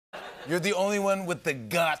You're the only one with the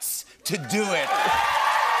guts to do it.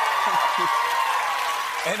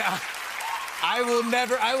 And I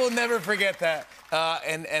will never forget that.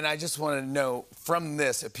 And I just want to know, from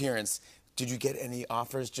this appearance, did you get any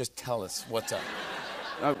offers? Just tell us what's up.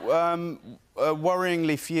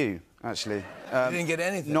 Worryingly few, actually. You didn't get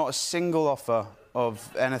anything? Not a single offer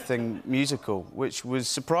of anything musical, which was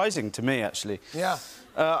surprising to me, actually. Yeah.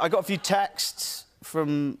 I got a few texts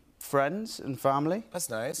from friends and family. That's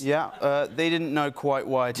nice. Yeah. They didn't know quite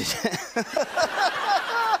why I did it.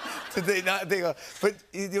 Did they not? They go, but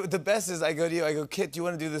the best is I go to you, I go, Kit, do you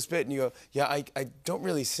want to do this bit? And you go, yeah, I don't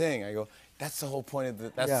really sing. I go, that's the whole point of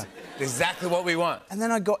the, that's exactly what we want. And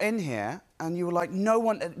then I got in here, and you were like, no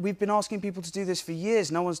one, we've been asking people to do this for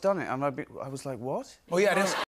years, no one's done it. And I was like, what? Oh, yeah, I didn't...